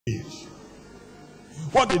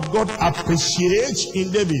What did God appreciate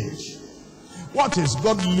in David? What is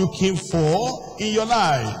God looking for in your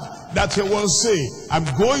life? That he will say, I'm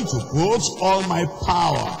going to put all my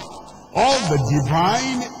power, all the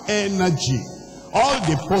divine energy, all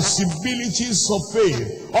the possibilities of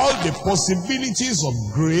faith, all the possibilities of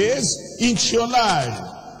grace into your life.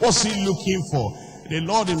 What's he looking for? The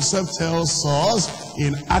Lord himself tells us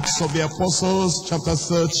in Acts of the Apostles chapter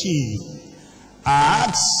 13.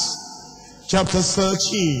 Acts chapter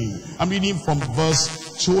 13. I'm reading from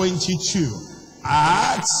verse 22.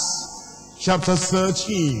 Acts chapter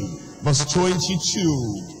 13 verse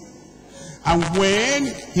 22. And when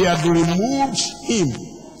he had removed him,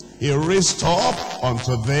 he raised up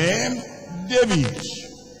unto them David.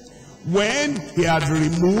 When he had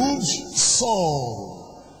removed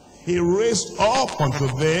Saul, he raised up unto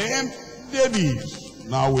them David.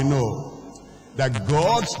 Now we know that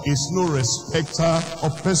God is no respecter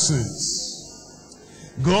of persons.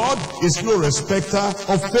 God is no respecter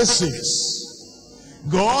of faces.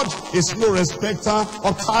 God is no respecter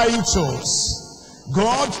of titles.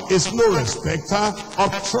 God is no respecter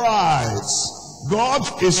of tribes.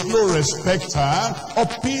 God is no respecter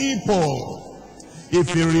of people.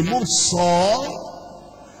 If he removed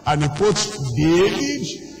Saul and he put David,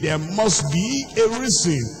 there must be a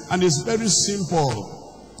reason, and it's very simple.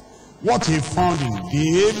 What he found in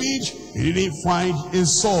David, he didn't find in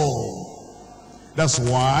Saul. That's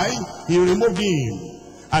why he removed him.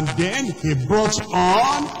 And then he brought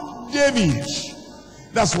on David.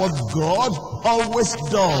 That's what God always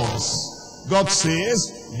does. God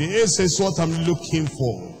says, this is what I'm looking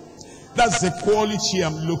for. That's the quality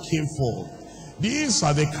I'm looking for. These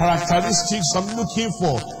are the characteristics I'm looking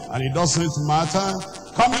for. And it doesn't matter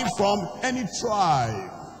coming from any tribe,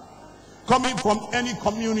 coming from any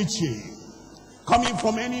community, coming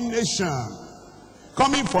from any nation,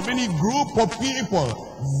 coming from any group of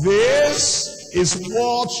people. This is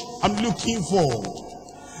what I'm looking for.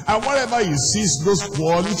 And wherever he sees those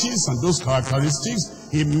qualities and those characteristics,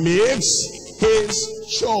 he makes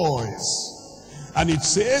his choice. And it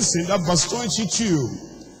says in that verse 22,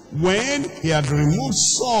 when he had removed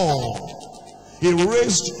Saul, he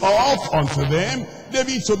raised up unto them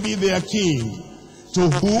David to be their king, to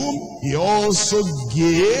whom he also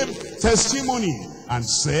gave testimony and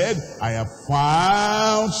said, I have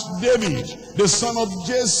found David, the son of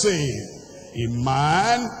Jesse, a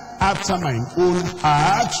man after mine own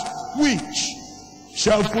heart, which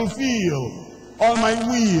shall fulfill all my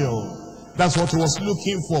will. That's what he was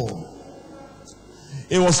looking for.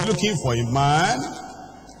 He was looking for a man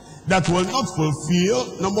that will not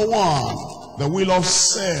fulfill, number one, the will of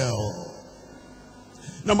self.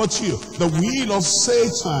 Number two, the will of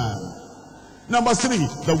Satan. Number three,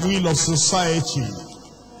 the will of society.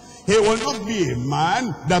 He will not be a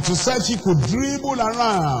man that society could dribble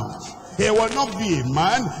around. He will not be a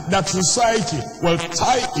man that society will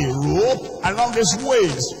tie a rope around his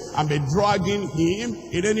waist and be dragging him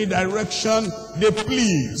in any direction they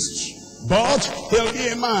pleased. But he'll be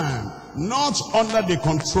a man not under the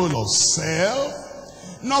control of self,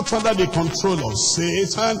 not under the control of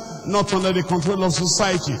Satan, not under the control of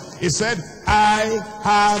society. He said, I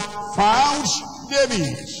have found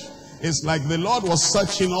David. It's like the Lord was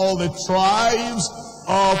searching all the tribes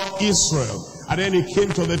of Israel. And then he came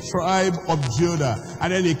to the tribe of Judah.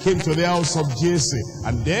 And then he came to the house of Jesse.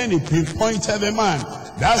 And then he pinpointed the man.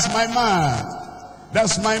 That's my man.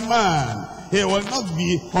 That's my man. He will not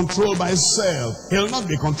be controlled by self. He will not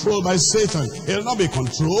be controlled by Satan. He will not be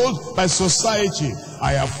controlled by society.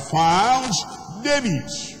 I have found David,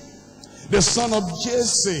 the son of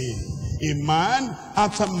Jesse, a man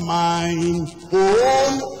after mine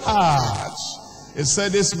own heart. He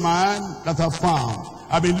said, this man that I found,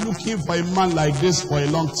 I've been looking for a man like this for a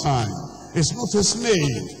long time. It's not his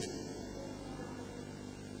name.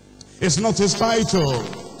 It's not his title.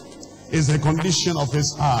 It's the condition of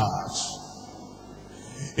his heart.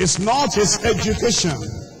 It's not his education.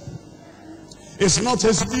 It's not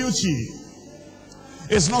his beauty.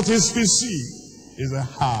 It's not his physique. It's the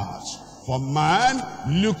heart. For man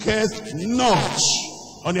looketh not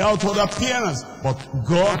on the outward appearance, but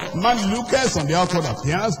God, man looketh on the outward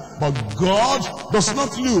appearance, but God does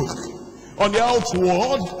not look on the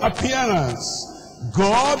outward appearance.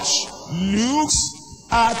 God looks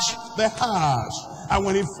at the heart. And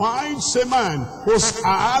when he finds a man whose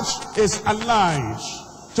heart is aligned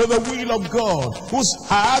to the will of God, whose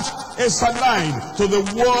heart is aligned to the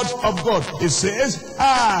word of God, it says,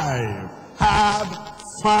 I have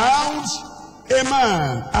found a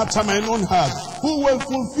man after mine own heart, who will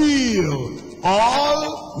fulfill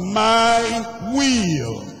all my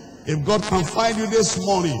will. if God can find you this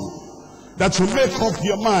morning, that you make up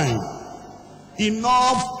your mind,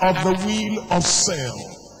 enough of the will of self,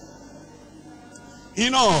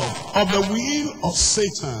 enough of the will of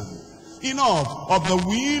Satan, enough of the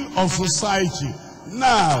will of society.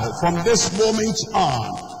 Now, from this moment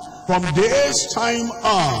on, from this time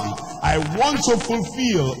on, I want to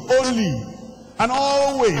fulfill only and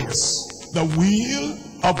always the will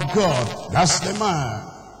of God. That's the man.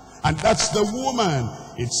 And that's the woman.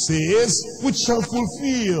 It says, which shall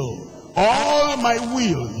fulfill all my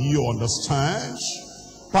will. You understand?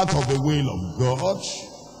 Part of the will of God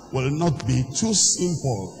will not be too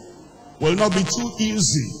simple, will not be too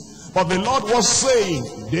easy. But the Lord was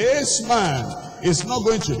saying, this man is not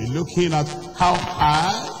going to be looking at how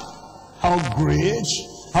high, how great,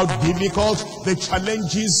 how difficult the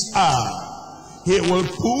challenges are. He will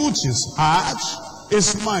put his heart,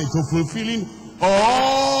 his mind to fulfilling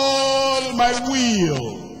all my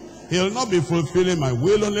will. He'll not be fulfilling my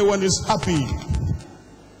will only when he's happy.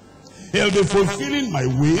 He'll be fulfilling my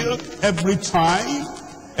will every time,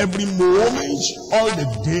 every moment, all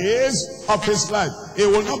the days of his life. He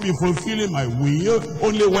will not be fulfilling my will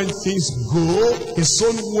only when things go his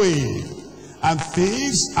own way and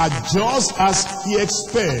things are just as he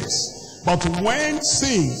expects. But when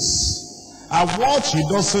things are what he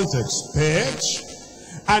doesn't expect,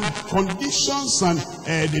 and conditions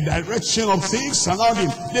and the direction of things around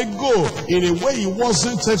him, they go in a way he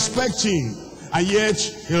wasn't expecting, and yet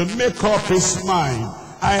he'll make up his mind.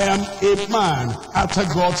 I am a man after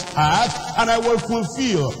God's heart, and I will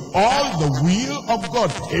fulfill all the will of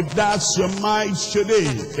God. If that's your mind today,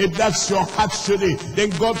 if that's your heart today,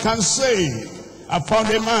 then God can say, I found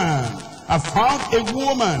a man, I found a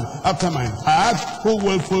woman after my heart who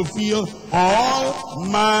will fulfill all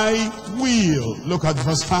my will. Look at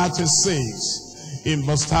verse 36. In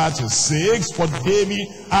verse 36, for David,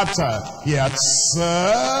 after he had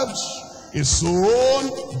served his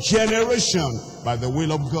own generation by the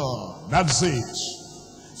will of God. That's it.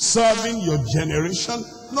 Serving your generation,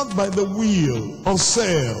 not by the will of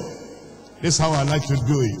self. This is how I like to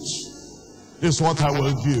do it. This is what I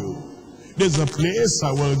will do. This is the place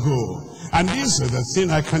I will go. And this is the thing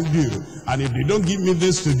I can do. And if they don't give me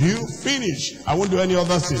this to do, finish. I won't do any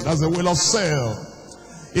other thing. That's the will of self.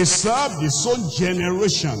 He served his own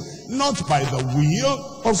generation, not by the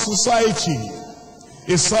will of society.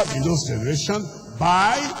 He served in those generation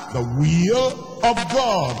by the will of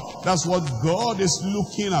God. That's what God is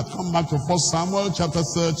looking at. Come back to 1 Samuel chapter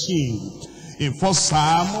 13. In 1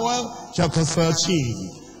 Samuel chapter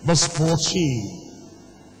 13, verse 14.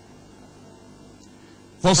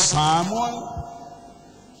 1 Samuel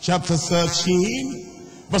chapter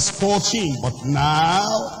 13, verse 14. But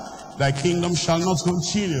now thy kingdom shall not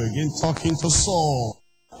continue. Again, talking to Saul.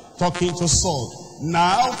 Talking to Saul.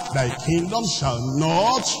 Now thy kingdom shall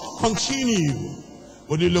not continue.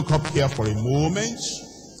 Would you look up here for a moment?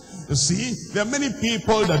 You see, there are many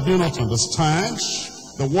people that do not understand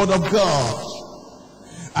the word of God.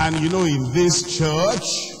 And you know, in this church,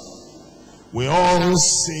 we always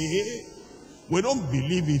say, we don't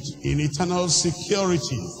believe it in eternal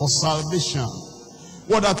security for salvation.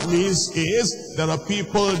 What that means is, there are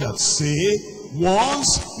people that say,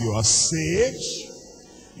 once you are saved,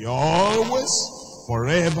 you're always,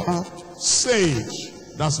 forever saved.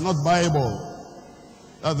 That's not Bible.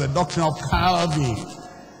 That's the doctrine of Calvin.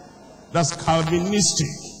 That's Calvinistic.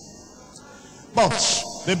 But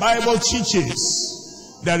the Bible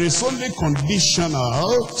teaches there is only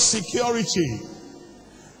conditional security.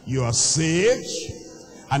 You are saved,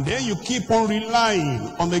 and then you keep on relying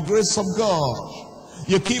on the grace of God.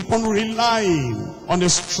 You keep on relying on the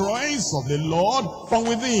strength of the Lord from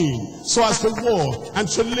within, so as to walk and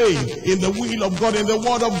to live in the will of God, in the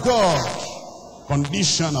word of God.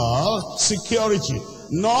 Conditional security,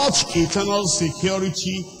 not eternal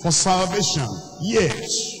security for salvation.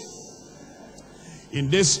 Yes, in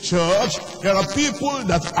this church, there are people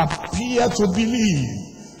that appear to believe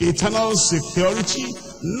eternal security,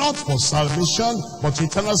 not for salvation, but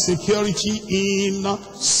eternal security in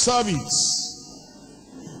service.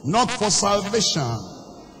 Not for salvation,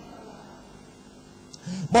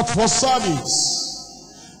 but for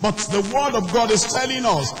service. But the word of God is telling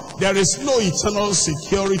us there is no eternal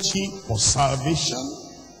security for salvation.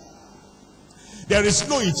 There is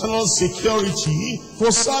no eternal security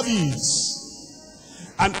for service.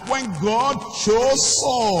 And when God chose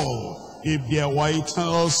Saul, if there were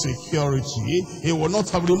eternal security, he would not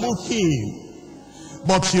have removed him.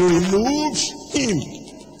 But he removed him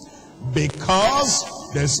because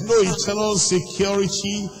there's no eternal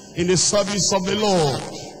security in the service of the Lord.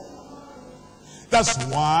 That's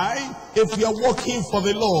why if you are working for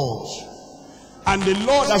the Lord, and the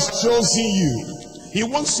Lord has chosen you, he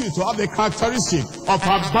wants you to have the characteristic of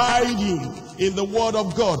abiding in the word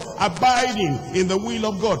of God, abiding in the will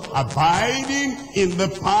of God, abiding in the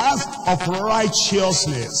path of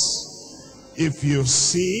righteousness. If you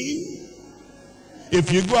sin,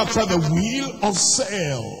 if you go after the will of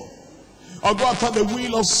self, or go after the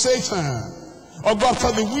will of Satan, or go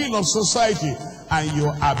after the will of society, and you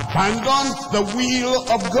abandon the will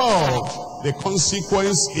of God, the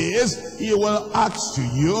consequence is he will act to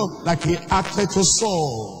you like he acted to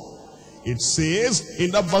Saul. It says in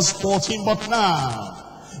that verse 14, but now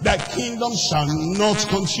the kingdom shall not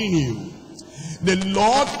continue. The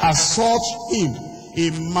Lord has sought him, a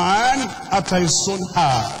man after his own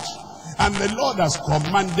heart. And the Lord has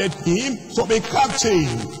commanded him to be captain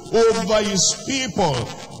over his people,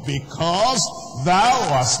 because thou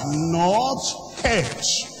hast not kept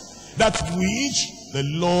that which the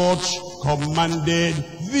Lord commanded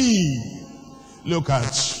thee. Look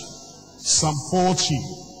at Psalm 40.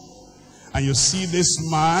 And you see this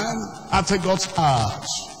man after God's heart.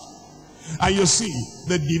 And you see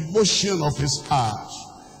the devotion of his heart,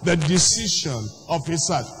 the decision of his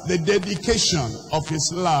heart, the dedication of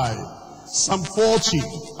his life. Psalm 40,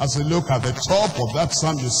 as you look at the top of that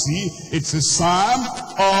psalm, you see it's a psalm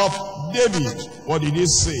of David. What did he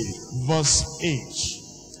say? Verse 8.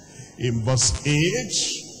 In verse 8,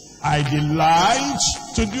 I delight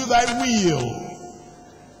to do thy will.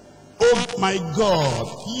 Oh my God,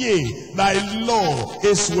 yea, thy law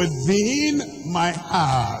is within my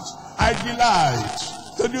heart. I delight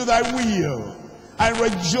to do thy will. I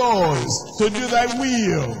rejoice to do thy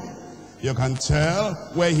will. You can tell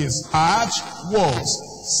where his heart was.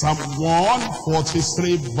 Psalm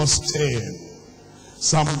 143 verse 10.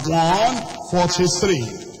 Psalm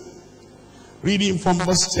 143. Reading from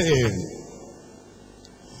verse 10.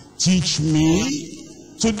 Teach me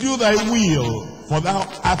to do thy will, for thou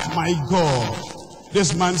art my God.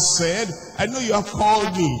 This man said, I know you have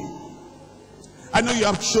called me. I know you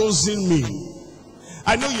have chosen me.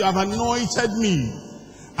 I know you have anointed me.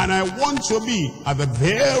 And I want to be at the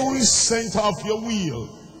very center of your will.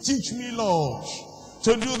 Teach me, Lord,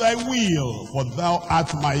 to do thy will, for thou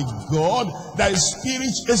art my God. Thy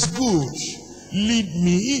spirit is good. Lead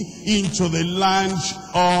me into the land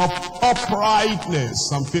of uprightness.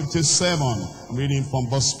 Psalm 57, I'm reading from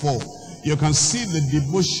verse 4. You can see the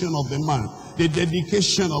devotion of the man, the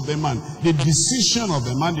dedication of the man, the decision of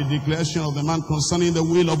the man, the declaration of the man concerning the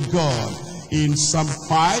will of God. In Psalm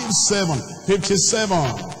 57,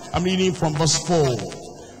 I'm reading from verse 4.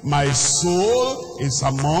 My soul is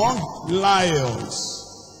among lions.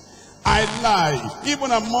 I lie,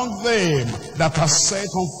 even among them that are set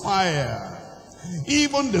on fire.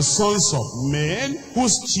 Even the sons of men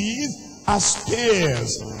whose teeth are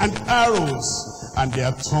spears and arrows, and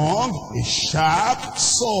their tongue a sharp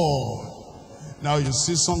sword. Now you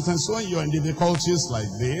see, sometimes when you're in difficulties like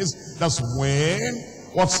this, that's when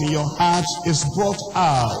what's in your heart is brought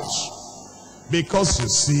out. Because you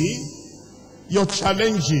see, your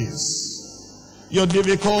challenges, your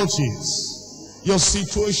difficulties, your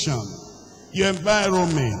situation, your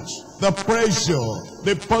environment, the pressure,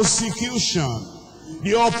 the persecution,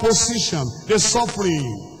 the opposition, the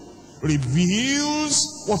suffering,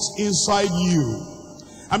 reveals what's inside you.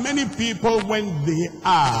 And many people, when they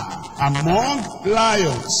are among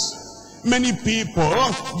lions, many people,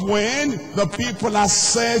 when the people are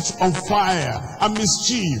set on fire and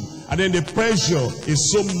mischief, and then the pressure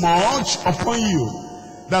is so much upon you,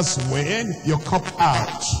 that's when you come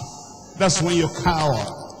out. That's when you cower.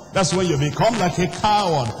 That's when you become like a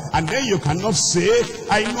coward. And then you cannot say,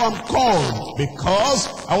 I know I'm called because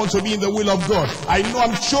I want to be in the will of God. I know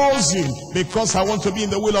I'm chosen because I want to be in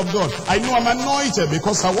the will of God. I know I'm anointed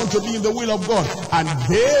because I want to be in the will of God. And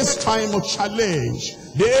this time of challenge,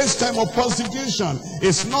 this time of persecution,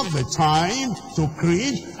 is not the time to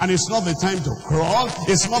cringe, and it's not the time to crawl.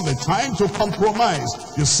 It's not the time to compromise.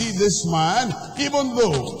 You see, this man, even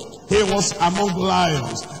though he was among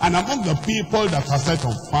lions and among the people that are set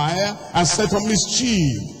on fire and set on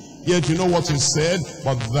mischief, yet you know what he said?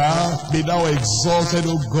 But thou be thou exalted,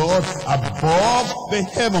 O God, above the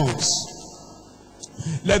heavens.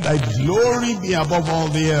 Let thy glory be above all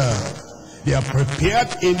the earth. They have prepared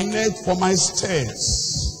a net for my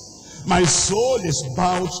steps. My soul is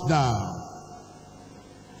bowed down.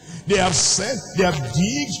 They have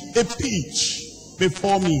digged a pitch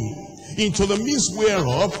before me, into the midst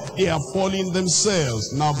whereof they are falling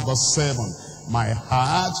themselves. Now verse 7. My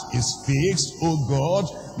heart is fixed, O God,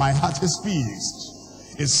 my heart is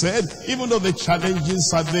fixed. It said, even though the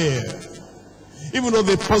challenges are there, Even though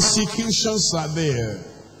the persecutions are there,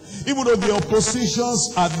 even though the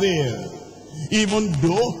oppositions are there, even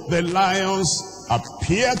though the lions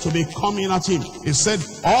appear to be coming at him, he said,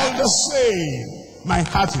 all the same, my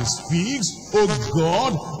heart speaks, oh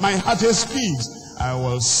God, my heart speaks. I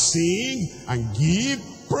will sing and give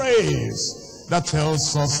praise. That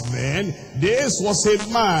tells us then, this was a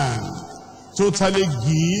man totally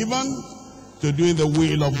given to doing the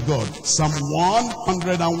will of God. Psalm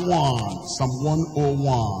 101, Psalm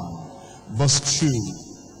 101, verse 2.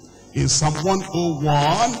 In Psalm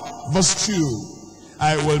 101, verse 2,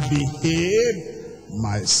 I will behave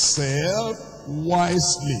myself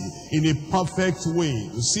wisely, in a perfect way.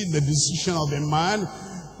 You see the decision of the man.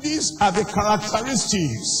 These are the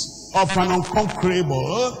characteristics of an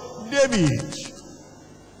unconquerable David.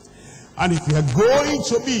 And if you are going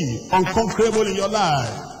to be unconquerable in your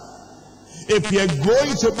life, if you are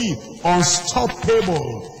going to be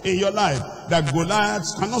unstoppable in your life, that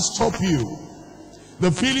Goliath cannot stop you,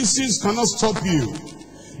 the Philistines cannot stop you,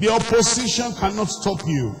 the opposition cannot stop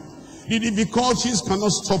you, the difficulties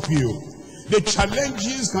cannot stop you, the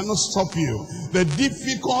challenges cannot stop you, the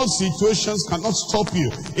difficult situations cannot stop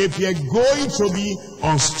you. If you're going to be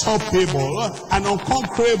unstoppable and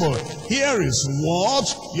unconquerable, here is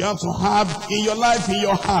what you have to have in your life, in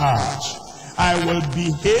your heart. I will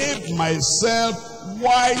behave myself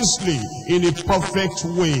wisely in a perfect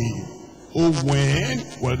way. Oh, when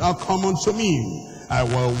will thou come unto me? I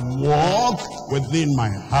will walk within my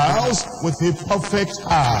house with a perfect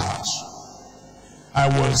heart. I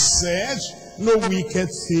will set no wicked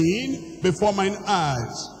thing before mine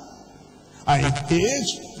eyes. I hate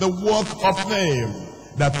the work of them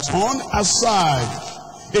that turn aside.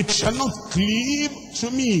 It shall not cleave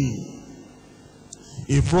to me.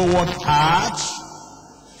 A froward heart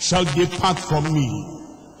shall depart from me.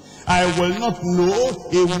 I will not know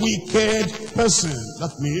a wicked person.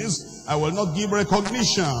 That means I will not give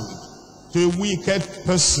recognition to a wicked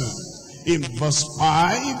person. In verse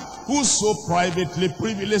 5, whoso privately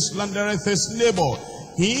privily slandereth his neighbor,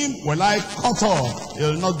 him will I cut off.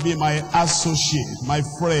 He'll not be my associate, my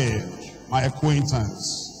friend, my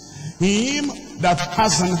acquaintance. Him that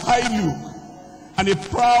has an high look and a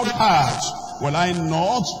proud heart will I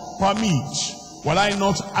not permit, will I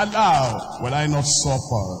not allow, will I not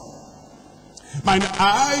suffer. Mine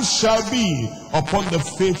eyes shall be upon the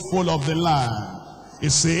faithful of the land.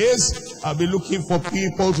 It says, I'll be looking for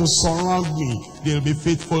people to surround me. They'll be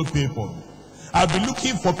faithful people. I'll be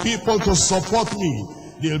looking for people to support me.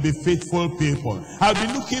 They'll be faithful people. I'll be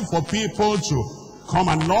looking for people to come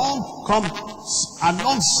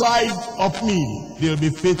alongside of me. They'll be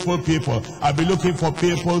faithful people. I'll be looking for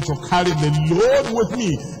people to carry the load with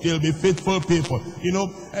me. They'll be faithful people. You know,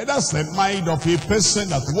 that's the mind of a person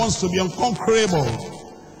that wants to be unconquerable.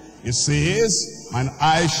 It says, mine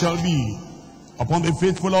eyes shall be upon the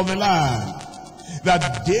faithful of the land,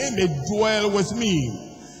 that they may dwell with me.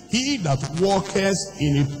 He that walketh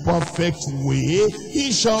in a perfect way,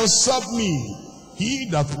 he shall serve me. He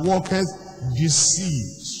that walketh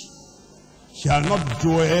deceit shall not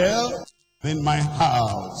dwell in my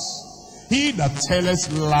house. He that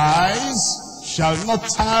telleth lies shall not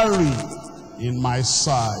tarry in my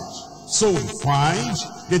sight. So we find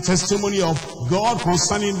the testimony of God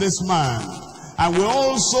concerning this man. And we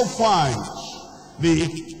also find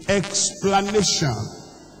the explanation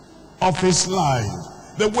of his life,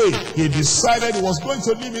 the way he decided he was going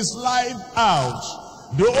to live his life out.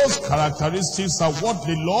 Those characteristics are what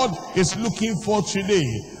the Lord is looking for today.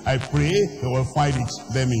 I pray he will find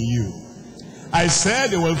them in you. I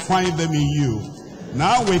said he will find them in you.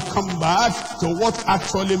 Now we come back to what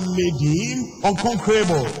actually made him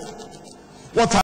unconquerable. What